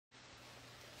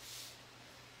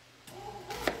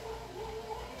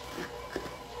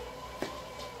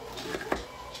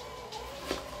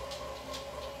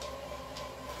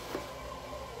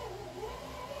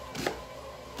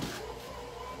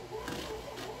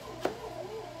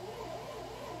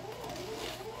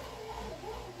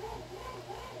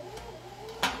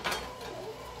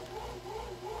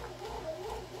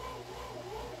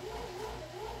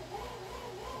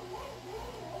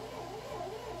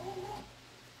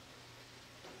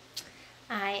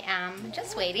I am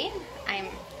just waiting. I'm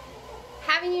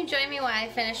having you join me while I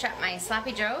finish up my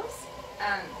Sloppy Joes.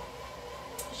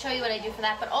 Show you what I do for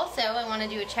that, but also I want to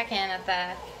do a check-in at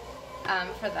the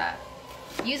for the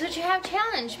Use What You Have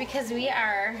challenge, because we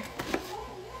are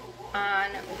on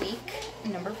week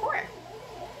number 4.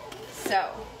 So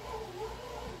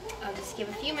I'll just give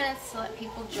a few minutes to let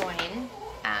people join.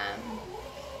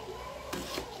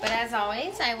 But as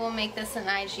always, I will make this an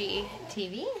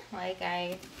IGTV like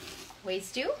I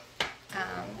always do,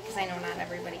 because I know not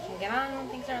everybody can get on when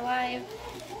things are live.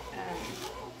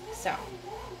 So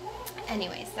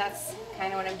anyways, that's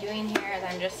kind of what I'm doing here. Is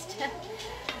I'm just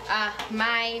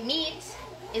my meat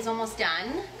is almost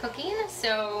done cooking,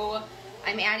 so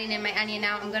I'm adding in my onion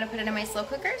now. I'm going to put it in my slow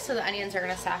cooker so the onions are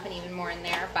going to soften even more in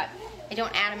there, but I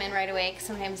don't add them in right away because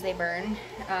sometimes they burn,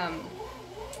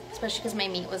 especially because my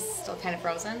meat was still kind of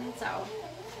frozen. So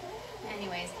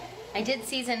anyways, I did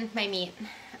season my meat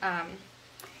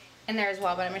in there as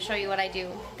well, but I'm going to show you what I do.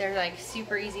 They're like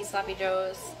super easy Sloppy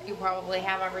Joes. You probably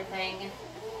have everything.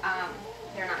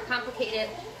 They're not complicated.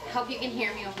 I hope you can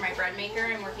hear me over my bread maker.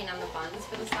 I'm working on the buns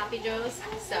for the Sloppy Joes.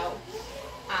 So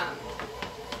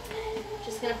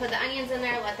just going to put the onions in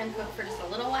there, let them cook for just a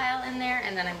little while in there,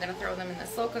 and then I'm going to throw them in the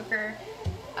slow cooker,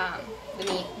 the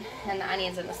meat and the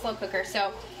onions in the slow cooker.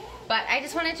 So, but I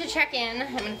just wanted to check in.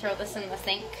 I'm going to throw this in the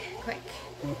sink quick.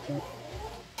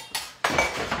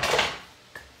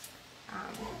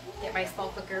 Get my slow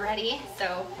cooker ready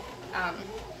so I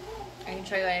can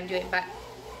show you what I'm doing. But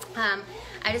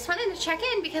I just wanted to check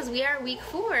in because we are week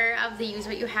 4 of the Use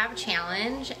What You Have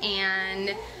challenge,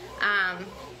 and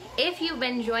if you've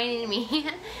been joining me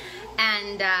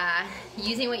and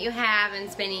using what you have and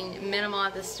spending minimal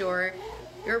at the store,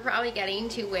 you're probably getting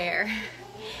to where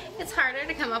it's harder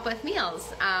to come up with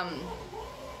meals.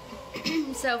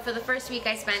 So for the first week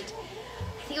I spent,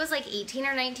 I think it was like $18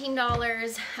 or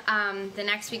 $19. The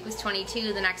next week was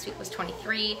 $22, the next week was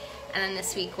 $23, and then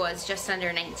this week was just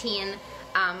under $19.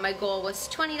 My goal was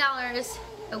 $20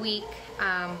 a week,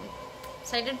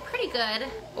 so I did pretty good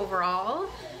overall,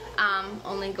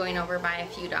 only going over by a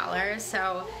few dollars.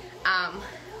 So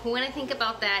when I think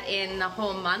about that in the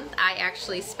whole month, I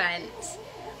actually spent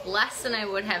less than I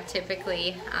would have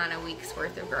typically on a week's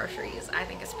worth of groceries. I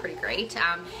think it's pretty great.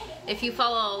 If you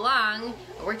follow along,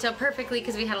 it worked out perfectly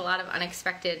because we had a lot of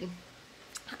unexpected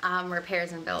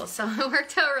repairs and bills, so it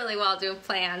worked out really well to have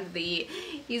planned the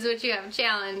Use What You Have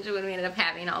challenge when we ended up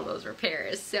having all those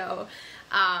repairs. So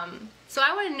so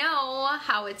I want to know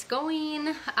how it's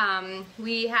going.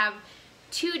 We have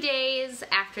 2 days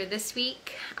after this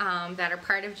week that are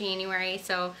part of January,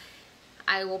 so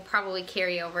I will probably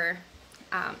carry over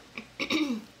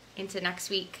into next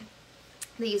week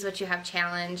the Use What You Have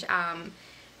challenge,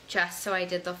 just so I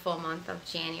did the full month of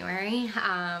January.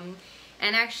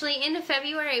 And actually into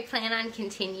February I plan on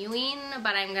continuing,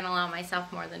 but I'm going to allow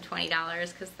myself more than $20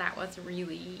 because that was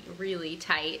really, really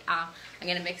tight. I'm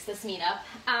going to mix this meat up.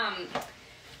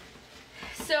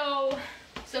 So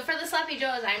for the Sloppy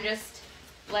Joes, I'm just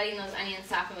letting those onions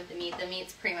soften with the meat. The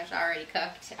meat's pretty much already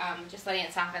cooked. Just letting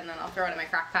it soften, and then I'll throw it in my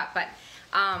crock pot. But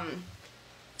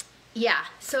yeah,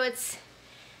 so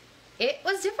it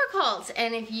was difficult,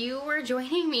 and if you were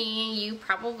joining me, you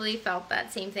probably felt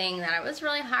that same thing, that it was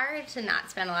really hard to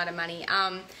not spend a lot of money.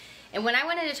 And when I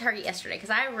went into Target yesterday, because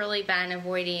I've really been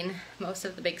avoiding most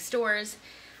of the big stores,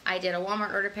 I did a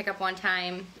Walmart order pickup one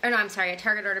time, or no, I'm sorry, a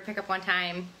Target order pickup one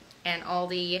time, and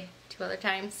Aldi 2 other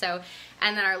times. So,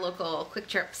 and then our local Quick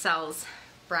Trip sells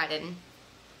bread and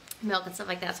milk and stuff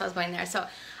like that, so I was going there. So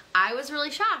I was really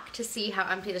shocked to see how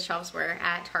empty the shelves were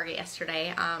at Target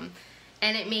yesterday.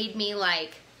 And it made me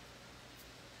like,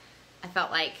 I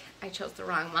felt like I chose the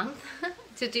wrong month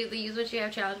to do the Use What You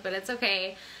Have challenge, but it's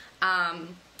okay.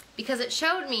 Because it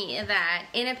showed me that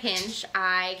in a pinch,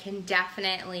 I can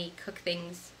definitely cook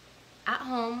things at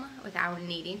home without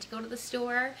needing to go to the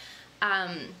store.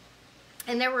 And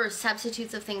there were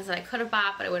substitutes of things that I could have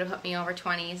bought, but it would have put me over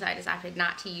 20, so I just opted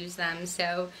not to use them.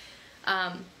 So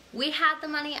we had the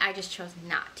money, I just chose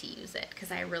not to use it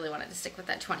because I really wanted to stick with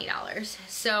that $20.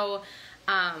 So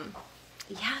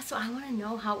yeah, so I want to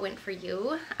know how it went for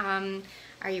you.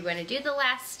 Are you going to do the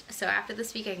last, so after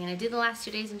this week, are you going to do the last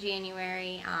 2 days in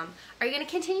January? Are you going to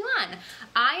continue on?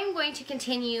 I am going to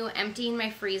continue emptying my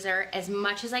freezer as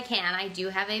much as I can. I do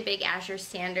have a big Azure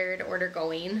Standard order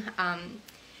going,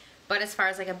 but as far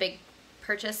as like a big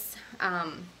purchase,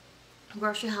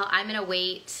 grocery haul, I'm going to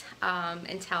wait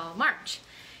until March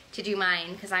to do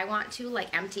mine because I want to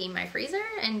like empty my freezer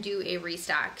and do a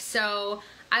restock. So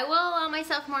I will allow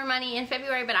myself more money in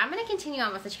February, but I'm going to continue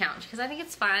on with the challenge because I think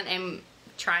it's fun. I'm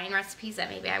trying recipes that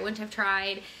maybe I wouldn't have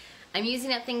tried. I'm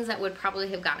using up things that would probably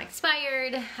have gone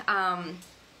expired,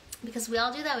 because we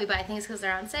all do that. We buy things because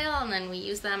they're on sale, and then we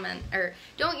use them or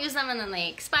don't use them, and then they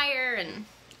expire, and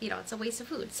you know, it's a waste of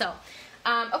food. So,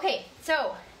 okay,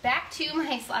 so back to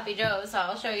my Sloppy Joes. So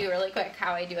I'll show you really quick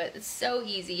how I do it. It's so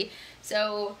easy.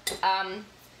 So,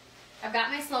 I've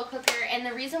got my slow cooker, and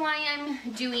the reason why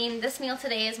I'm doing this meal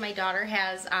today is my daughter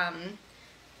has,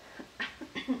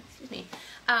 excuse me,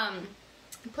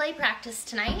 play practice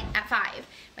tonight at 5.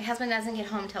 My husband doesn't get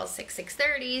home till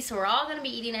 6:30, so we're all going to be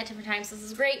eating at different times. So this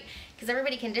is great because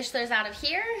everybody can dish theirs out of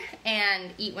here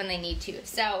and eat when they need to.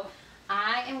 So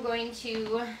I am going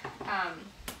to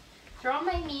throw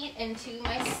my meat into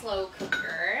my slow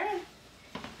cooker.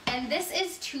 And this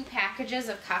is 2 packages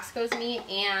of Costco's meat,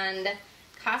 and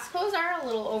Costco's are a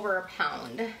little over a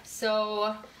pound.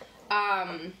 So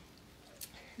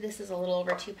this is a little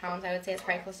over 2 pounds. I would say it's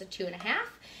probably close to 2.5.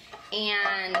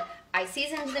 And I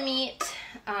seasoned the meat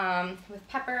with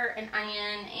pepper and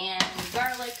onion and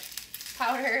garlic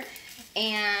powder,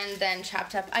 and then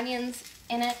chopped up onions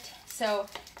in it. So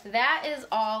that is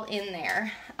all in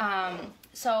there.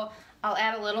 So I'll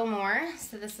add a little more.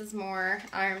 So this is more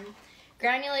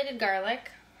granulated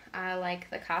garlic, like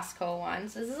the Costco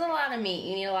ones. This is a lot of meat.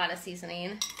 You need a lot of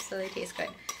seasoning, so they taste good.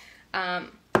 And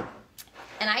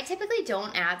I typically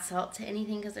don't add salt to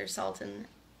anything because there's salt in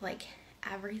like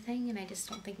everything, and I just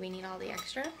don't think we need all the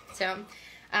extra. So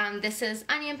this is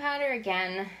onion powder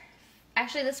again.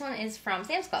 Actually, this one is from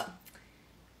Sam's Club.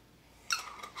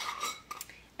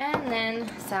 And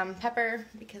then some pepper,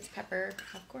 because pepper,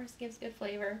 of course, gives good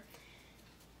flavor.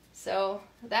 So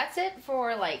that's it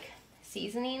for like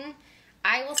seasoning.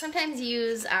 I will sometimes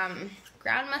use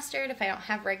ground mustard if I don't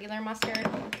have regular mustard,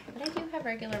 but I do have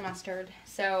regular mustard.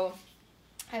 So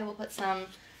I will put some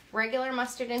regular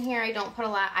mustard in here. I don't put a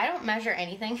lot. I don't measure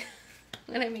anything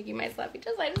when I'm making my Sloppy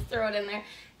Joes. I just throw it in there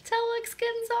until it looks good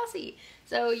and saucy.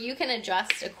 So you can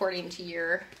adjust according to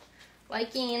your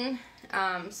liking.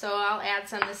 So I'll add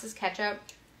some. This is ketchup.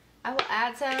 I will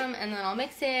add some, and then I'll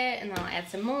mix it, and then I'll add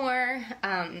some more,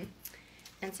 and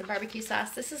some barbecue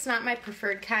sauce. This is not my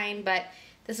preferred kind, but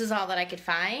this is all that I could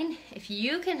find. If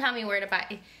you can tell me where to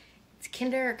buy, it's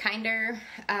Kinder or Kinder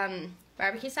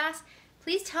barbecue sauce,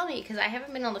 please tell me, because I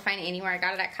haven't been able to find it anywhere. I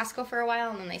got it at Costco for a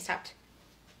while, and then they stopped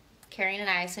carrying it.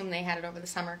 I assume they had it over the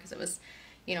summer because it was,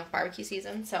 you know, barbecue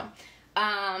season. So,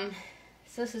 so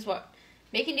this is what,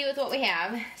 making do with what we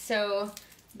have. So,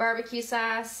 barbecue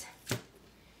sauce.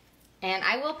 And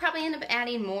I will probably end up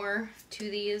adding more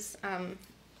to these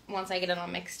once I get it all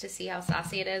mixed to see how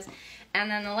saucy it is. And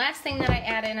then the last thing that I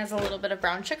add in is a little bit of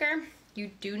brown sugar. You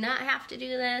do not have to do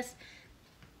this.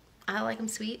 I like them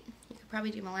sweet. You could probably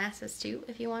do molasses too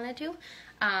if you wanted to.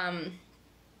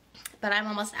 But I'm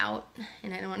almost out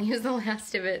and I don't want to use the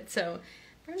last of it. So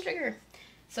brown sugar.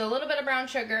 So a little bit of brown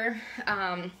sugar.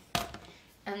 And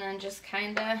then just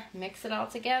kind of mix it all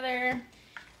together.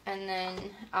 And then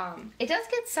it does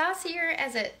get saucier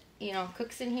as it, you know,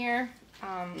 cooks in here.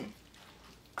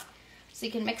 So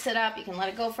you can mix it up. You can let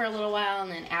it go for a little while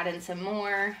and then add in some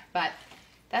more. But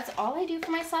that's all I do for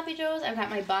my Sloppy Joes. I've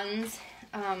got my buns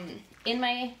in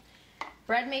my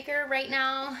bread maker right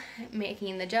now,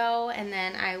 making the dough, and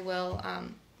then I will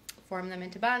form them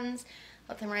into buns,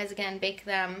 let them rise again, bake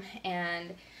them,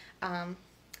 and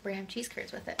we're gonna have cheese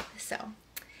curds with it. So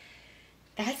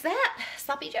that's that.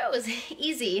 Sloppy Joes.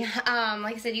 Easy.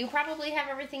 Like I said, you probably have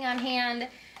everything on hand.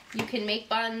 You can make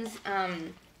buns.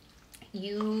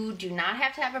 You do not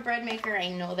have to have a bread maker. I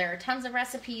know there are tons of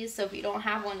recipes, so if you don't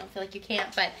have one, don't feel like you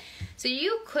can't. But so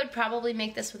you could probably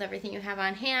make this with everything you have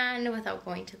on hand without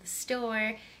going to the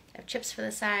store. Have chips for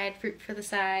the side, fruit for the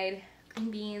side,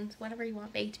 green beans, whatever you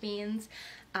want, baked beans.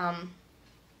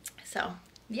 So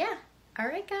yeah. All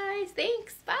right, guys.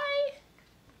 Thanks. Bye.